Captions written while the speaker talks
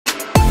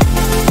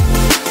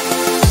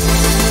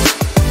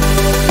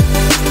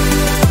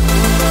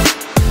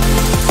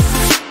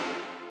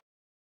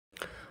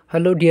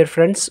Hello dear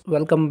friends,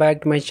 welcome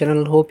back to my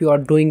channel. Hope you are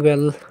doing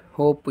well.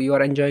 Hope you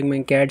are enjoying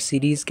my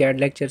CAD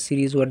lecture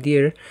series over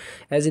there.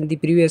 As in the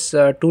previous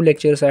two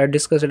lectures, I have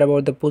discussed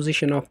about the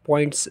position of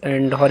points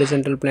and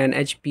horizontal plane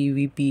HP,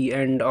 VP,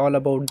 and all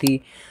about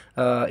the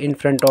in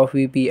front of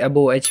VP,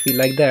 above HP,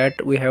 like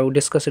that. We have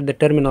discussed the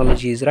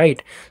terminologies,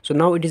 right? So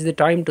now it is the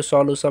time to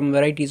solve some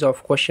varieties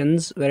of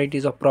questions,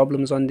 varieties of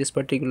problems on this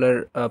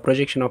particular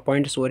projection of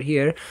points over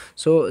here.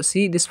 So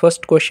see this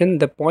first question.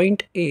 The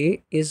point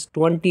A is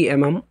 20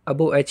 mm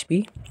above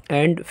HP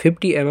and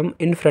 50 mm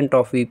in front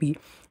of VP.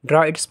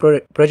 Draw its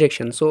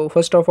projection. So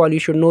first of all, you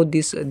should know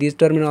these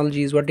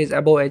terminologies. What is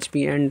above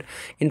HP and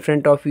in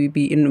front of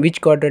VP, in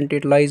which quadrant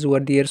it lies over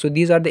there. So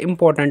these are the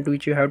important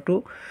which you have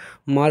to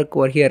mark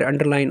over here,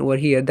 underline over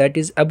here. That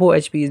is, above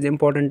HP is the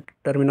important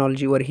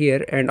terminology over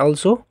here, and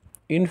also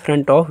in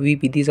front of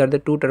VP. These are the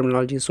two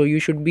terminologies. So you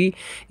should be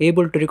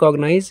able to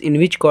recognize in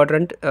which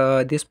quadrant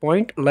this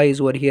point lies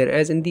over here.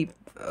 As in the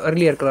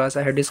earlier class,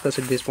 I had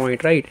discussed this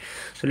point, right?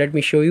 So let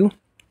me show you.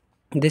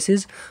 This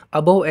is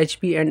above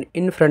HP and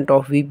in front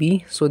of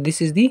VP. So this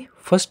is the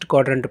first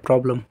quadrant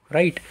problem,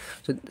 right?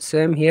 So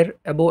same here,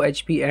 above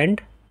HP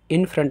and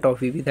in front of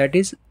VP, that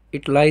is,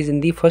 it lies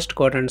in the first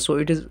quadrant. So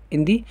it is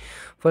in the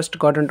first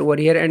quadrant over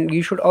here, and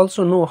you should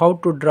also know how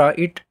to draw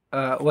it.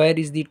 Where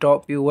is the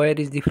top view, where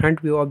is the front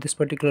view of this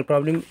particular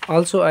problem.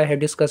 Also, I have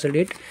discussed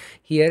it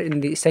here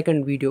in the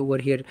second video over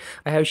here.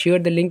 I have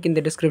shared the link in the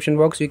description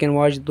box. You can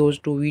watch those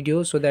two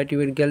videos so that you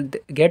will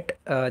get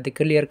the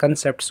clear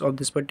concepts of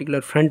this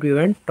particular front view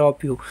and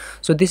top view.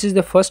 So this is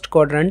the first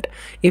quadrant.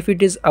 If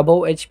it is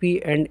above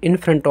HP and in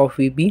front of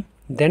VP,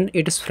 then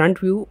its front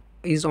view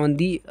is on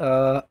the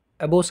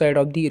above side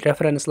of the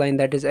reference line,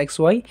 that is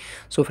XY.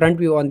 So front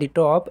view on the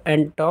top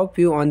and top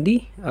view on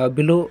the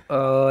below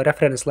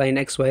reference line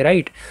XY,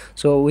 right?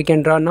 So we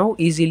can draw now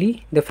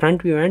easily the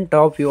front view and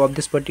top view of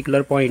this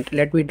particular point.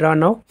 Let me draw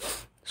now.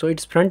 So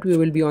its front view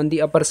will be on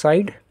the upper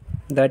side,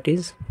 that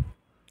is,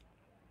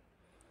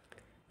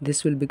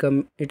 this will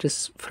become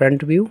its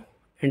front view.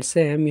 And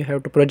same, you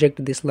have to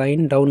project this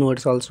line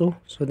downwards also,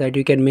 so that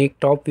you can make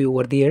top view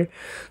over there.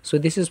 So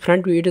this is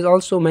front view. It is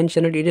also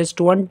mentioned it is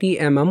 20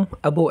 mm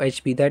above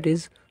HP. That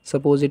is,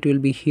 suppose it will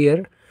be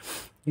here,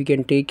 you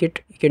can take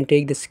it, you can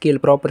take the scale,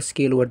 proper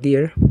scale over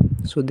there.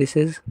 So this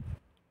is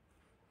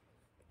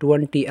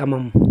 20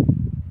 mm.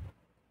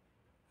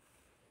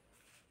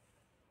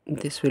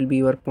 This will be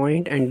your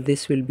point and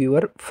this will be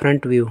your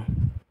front view.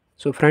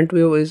 So front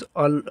view is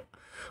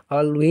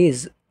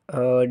always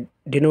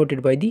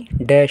denoted by the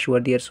dash over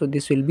there. So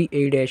this will be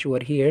a dash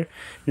over here.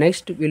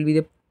 Next will be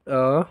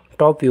the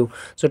top view.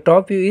 So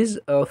top view is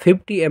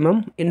 50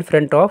 mm in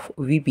front of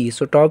VP.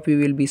 So top view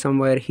will be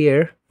somewhere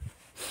here.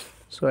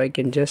 So I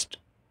can just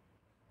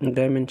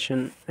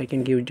dimension, I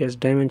can give just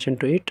dimension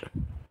to it.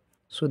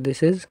 So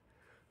this is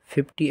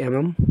 50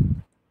 mm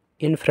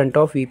in front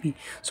of VP.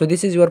 So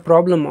this is your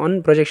problem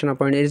on projection of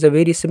point. It is a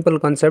very simple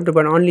concept,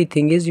 but only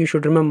thing is you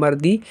should remember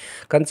the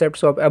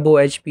concepts of above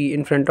HP,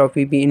 in front of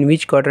VP, in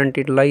which quadrant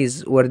it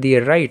lies over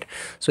there, right?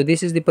 So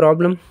this is the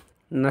problem.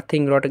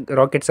 Nothing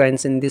rocket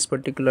science in this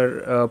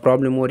particular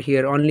problem over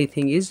here. Only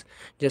thing is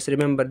just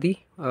remember the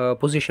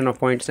position of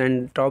points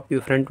and top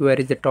view, front view. Where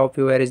is the top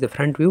view, where is the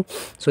front view?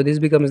 So this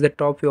becomes the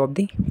top view of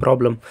the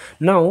problem.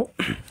 Now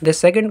the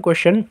second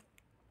question.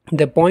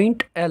 The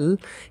point L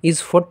is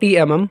 40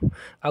 mm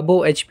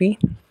above HP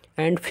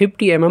and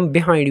 50 mm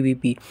behind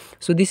VP.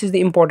 So this is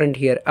the important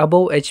here,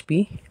 above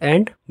HP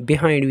and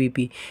behind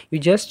VP. You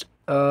just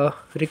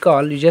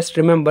recall, you just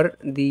remember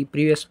the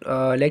previous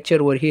lecture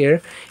over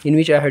here, in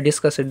which I have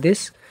discussed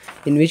this,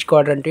 in which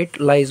quadrant it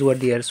lies over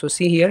there. So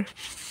see here,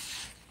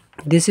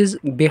 this is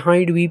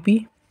behind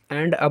VP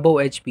and above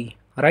HP,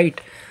 right?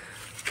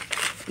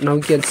 Now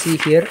you can see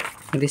here,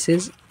 this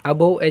is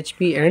above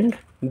HP and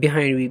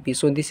behind VP.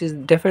 So this is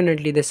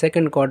definitely the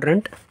second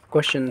quadrant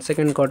question,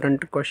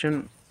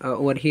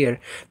 over here.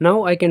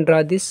 Now I can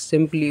draw this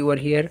simply over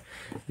here,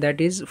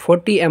 that is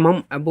 40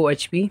 mm above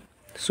HP.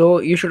 So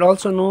you should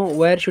also know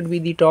where should be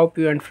the top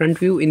view and front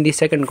view in the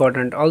second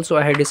quadrant. Also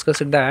I had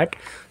discussed that.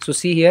 So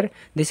see here,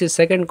 this is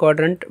second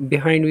quadrant,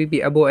 behind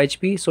VP, above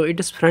HP. So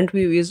its front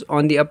view is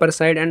on the upper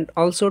side and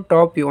also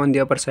top view on the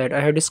upper side. I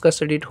have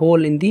discussed it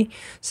whole in the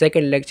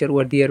second lecture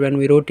over there, when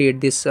we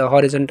rotate this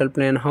horizontal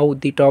plane, how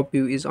the top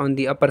view is on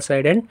the upper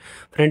side and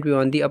front view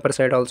on the upper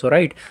side also,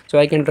 right? So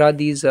I can draw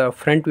these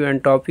front view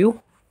and top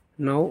view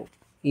now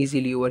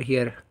easily over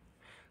here.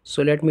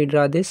 So let me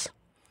draw this.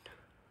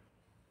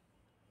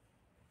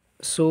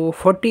 So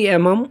 40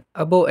 mm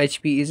above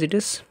HP is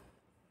its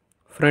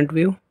front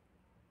view.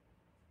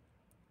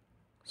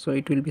 So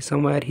it will be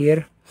somewhere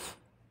here.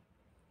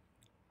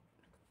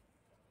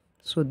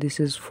 So this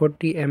is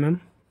 40 mm.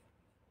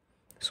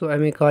 So I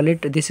may call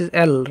it, this is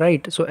L,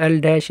 right? So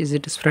L dash is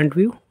its front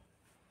view.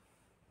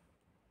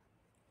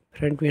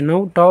 Front view.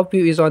 Now top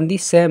view is on the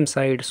same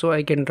side. So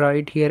I can draw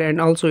it here, and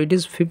also it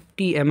is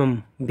 50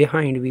 mm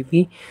behind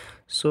VP.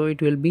 So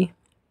it will be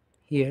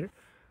here.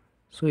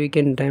 So you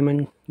can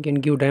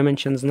give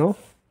dimensions now.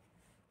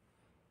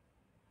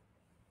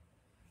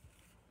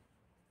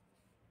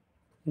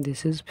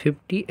 this is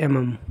 50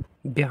 mm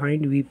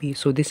behind VP.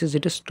 So this is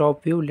its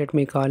top view. Let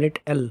me call it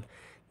L.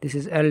 This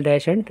is L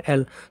dash and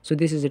L. So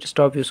this is its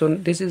top view. So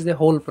this is the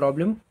whole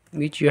problem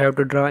which you have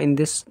to draw in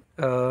this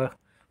form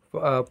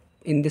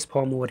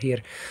over here.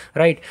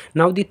 Right,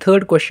 now the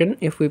third question,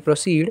 if we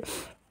proceed,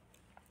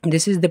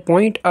 this is the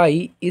point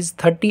I is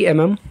 30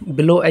 mm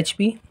below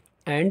HP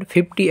and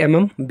 50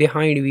 mm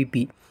behind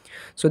VP.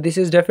 So this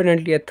is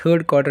definitely a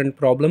third quadrant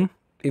problem.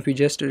 If you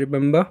just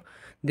remember,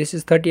 this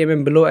is 30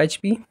 mm below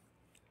HP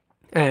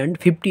and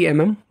 50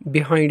 mm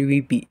behind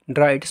VP.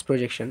 Draw its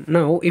projection.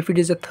 Now if it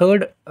is a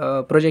third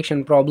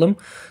projection problem,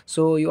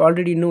 so you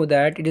already know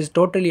that it is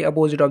totally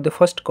opposite of the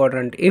first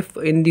quadrant. If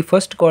in the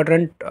first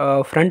quadrant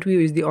front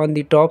view is on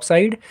the top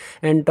side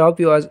and top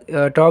view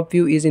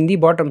is in the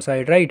bottom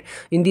side, right?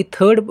 In the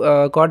third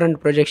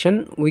quadrant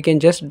projection, we can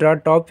just draw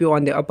top view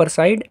on the upper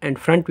side and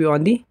front view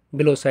on the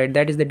below side.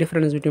 That is the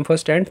difference between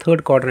first and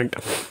third quadrant.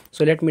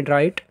 So let me draw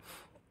it.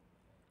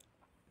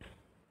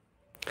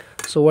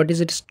 So what is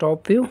its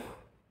top view?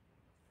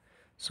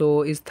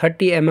 So is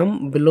 30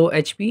 mm below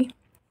HP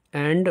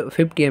and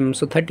 50 mm.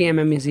 So 30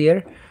 mm is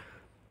here,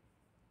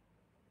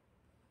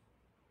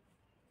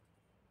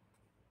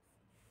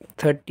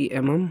 30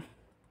 mm.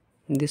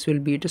 This will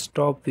be its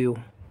top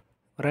view,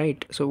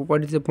 right? So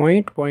what is the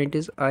point? Point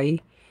is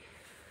I.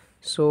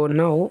 So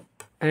now,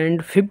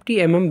 and 50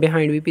 mm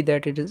behind VP,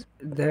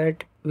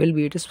 that will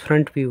be its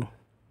front view.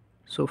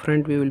 So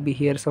front view will be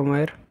here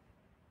somewhere.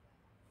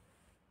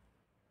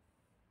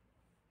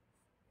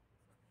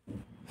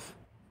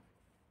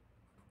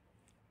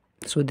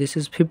 So this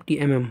is 50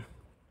 mm.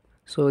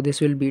 So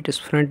this will be its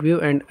front view,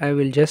 and I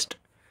will just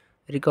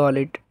recall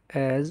it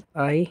as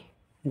I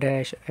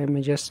dash. I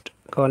may just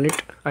call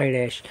it I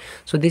dash.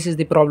 So this is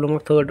the problem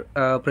of third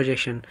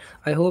projection.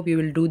 I hope you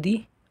will do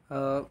the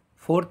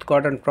fourth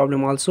quadrant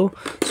problem also.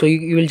 So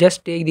you will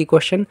just take the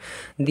question,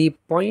 the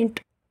point,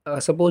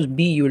 suppose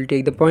B, you will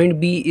take the point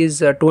B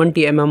is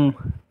 20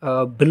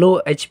 mm below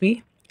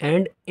HP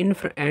and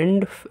 50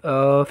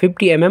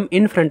 mm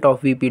in front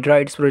of VP. Draw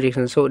its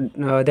projection. So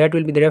that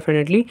will be the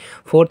definitely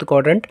fourth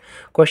quadrant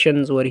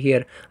questions over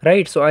here,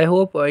 right? So I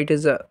hope it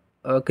is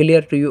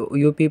clear to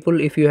you people.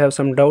 If you have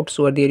some doubts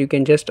over there, you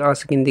can just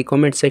ask in the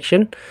comment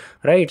section,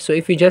 right? So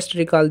if you just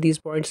recall these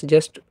points,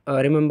 just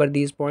remember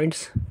these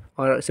points,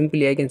 or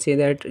simply I can say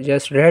that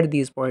just read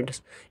these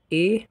points,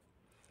 A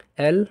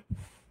L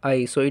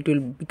I. So it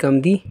will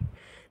become the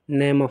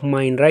name of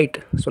mine, right?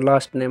 So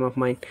last name of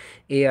mine,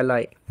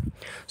 ALI.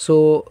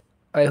 So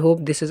I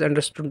hope this is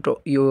understood to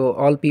you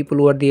all people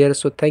who are there.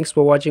 So thanks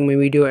for watching my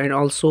video, and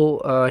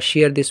also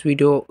share this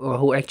video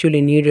who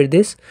actually needed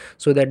this,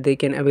 so that they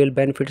can avail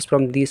benefits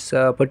from this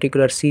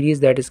particular series,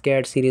 that is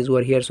CAD series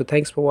over here. So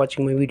thanks for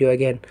watching my video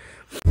again.